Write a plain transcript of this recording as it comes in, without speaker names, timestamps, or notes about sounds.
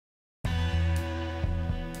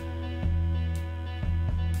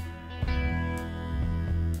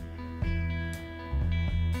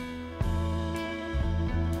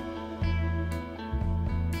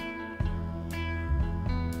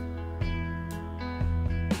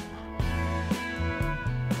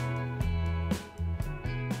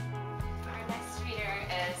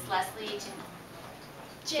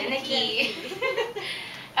Jenike.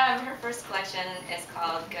 Her first collection is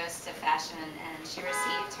called Ghosts of Fashion, and she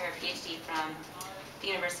received her PhD from the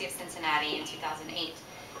University of Cincinnati in 2008.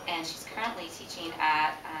 And she's currently teaching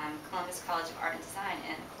at Columbus College of Art and Design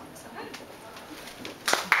in Columbus, Ohio.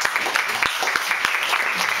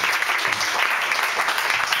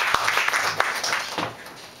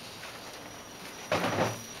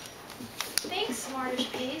 Thanks,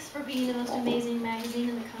 Smartish Pace, for being the most amazing magazine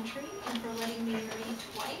in the country and for letting me read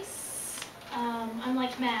twice. I'm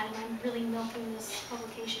like mad and I'm really milking this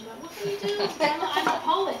publication, but what can you do? I'm a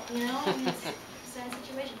poet, you know? I mean, it's a sad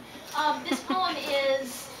situation. This poem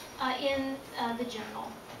is in the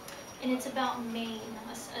Journal, and it's about Maine,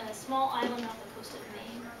 a small island off the coast of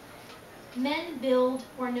Maine. Men build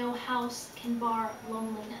where no house can bar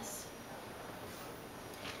loneliness.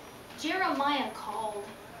 Jeremiah called,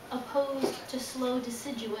 opposed to slow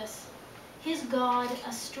deciduous, his God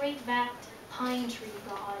a straight-backed pine tree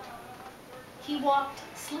god. He walked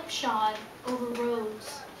slipshod over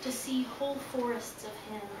roads to see whole forests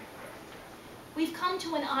of him. We've come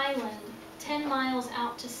to an island 10 miles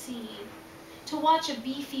out to sea to watch a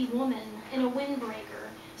beefy woman in a windbreaker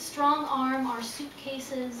strong-arm our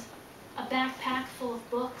suitcases, a backpack full of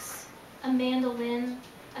books, a mandolin,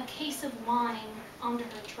 a case of wine onto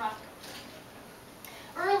her truck.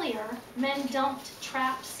 Earlier, men dumped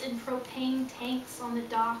traps in propane tanks on the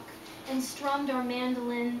dock and strummed our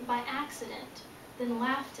mandolin by accident, then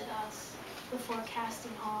laughed at us before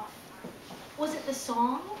casting off. Was it the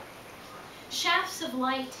song? Shafts of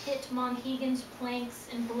light hit Monhegan's planks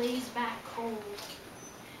and blazed back cold.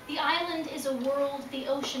 The island is a world the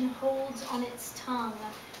ocean holds on its tongue,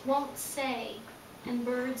 won't say, and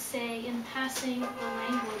birds say in passing the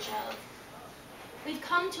language of. We've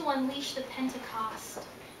come to unleash the Pentecost,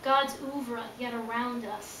 God's oeuvre yet around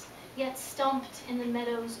us, yet stumped in the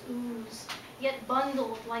meadow's ooze, yet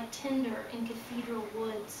bundled like tinder in cathedral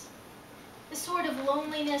woods. The sort of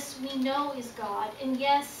loneliness we know is God, and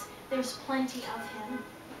yes, there's plenty of him.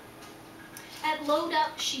 At load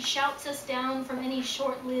up, she shouts us down from any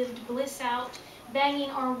short-lived bliss out,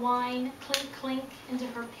 banging our wine, clink clink, into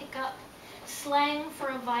her pickup, slang for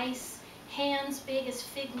a vice, hands big as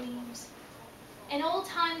fig leaves. An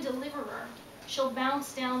old-time deliverer, she'll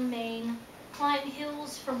bounce down Maine, climb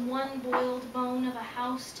hills from one boiled bone of a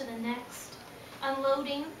house to the next,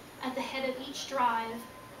 unloading at the head of each drive,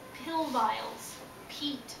 pill vials,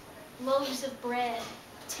 peat, loaves of bread,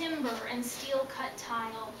 timber and steel-cut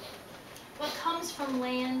tile. What comes from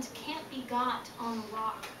land can't be got on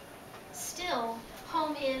rock. Still,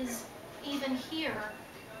 home is, even here,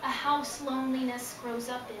 a house loneliness grows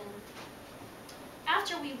up in.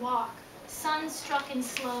 After we walk, sun-struck and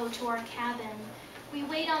slow, to our cabin, we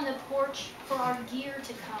wait on the porch for our gear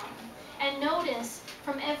to come, and notice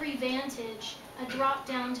from every vantage a drop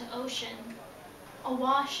down to ocean, a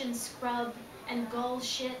wash and scrub and gull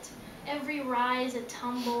shit, every rise a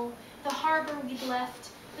tumble, the harbor we'd left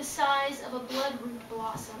the size of a bloodroot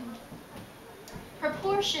blossom.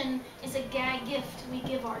 Proportion is a gag gift we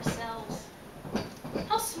give ourselves.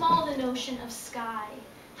 How small the notion of sky,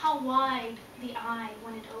 how wide the eye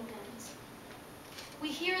when it opens. We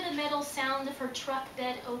hear the metal sound of her truck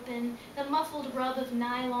bed open, the muffled rub of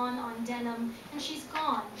nylon on denim, and she's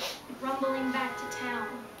gone, rumbling back to town.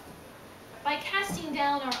 By casting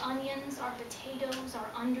down our onions, our potatoes, our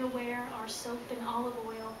underwear, our soap and olive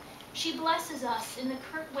oil, she blesses us in the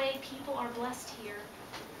curt way people are blessed here.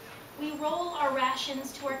 We roll our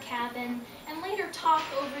rations to our cabin and later talk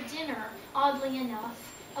over dinner, oddly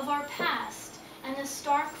enough, of our past and the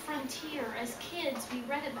stark frontier as kids we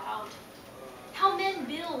read about. How men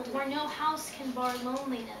build where no house can bar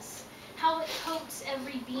loneliness, how it coats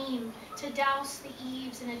every beam to douse the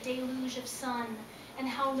eaves in a deluge of sun, and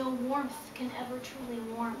how no warmth can ever truly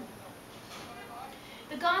warm.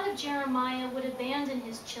 The God of Jeremiah would abandon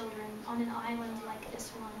his children on an island like this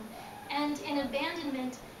one, and in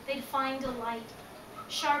abandonment they'd find a light,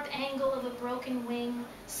 sharp angle of a broken wing,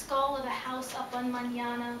 skull of a house up on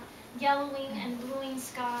Manana, yellowing and bluing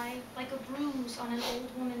sky like a bruise on an old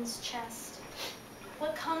woman's chest.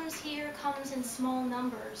 What comes here comes in small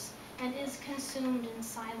numbers and is consumed in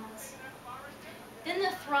silence. Then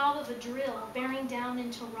the throb of a drill bearing down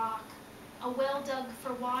into rock, a well dug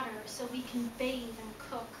for water so we can bathe and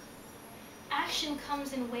cook. Action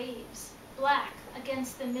comes in waves, black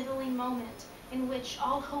against the middling moment in which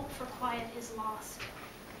all hope for quiet is lost.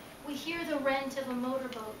 We hear the rent of a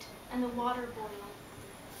motorboat and the water boil.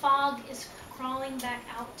 Fog is crawling back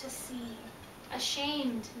out to sea,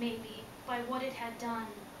 ashamed, maybe, by what it had done,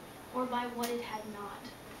 or by what it had not.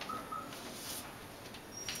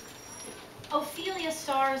 Ophelia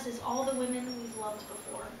stars as all the women we've loved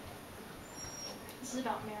before. This is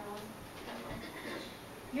about Marilyn.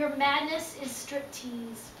 Your madness is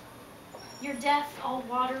striptease. Your death all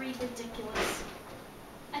watery ridiculous.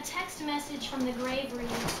 A text message from the grave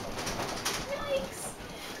reads, yikes,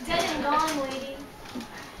 dead and gone, lady.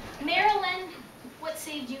 Marilyn, what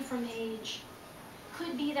saved you from age?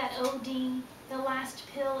 Could be that OD, the last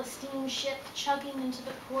pill a steamship chugging into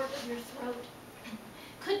the port of your throat.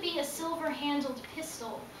 Could be a silver-handled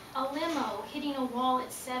pistol, a limo hitting a wall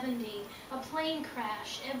at 70, a plane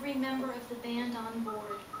crash, every member of the band on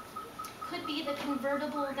board. Could be the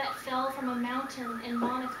convertible that fell from a mountain in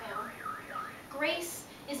Monaco. Grace,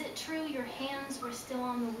 is it true your hands were still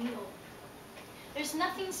on the wheel? There's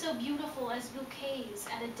nothing so beautiful as bouquets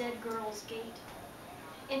at a dead girl's gate.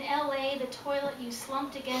 In LA, the toilet you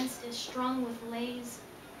slumped against is strung with lays.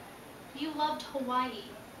 You loved Hawaii,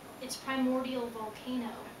 its primordial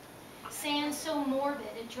volcano, sand so morbid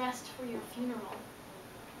it dressed for your funeral.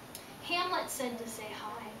 Hamlet said to say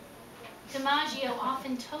hi. DiMaggio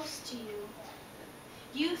often toasts to you.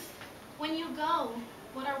 Youth, when you go,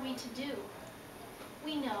 what are we to do?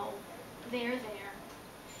 We know, they're there.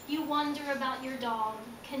 You wonder about your dog,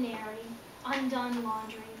 Canary, undone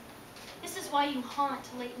laundry. This is why you haunt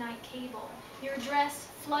late-night cable, your dress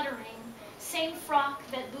fluttering, same frock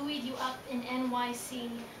that buoyed you up in NYC,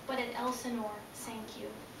 but at Elsinore sank you.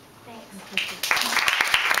 Thanks.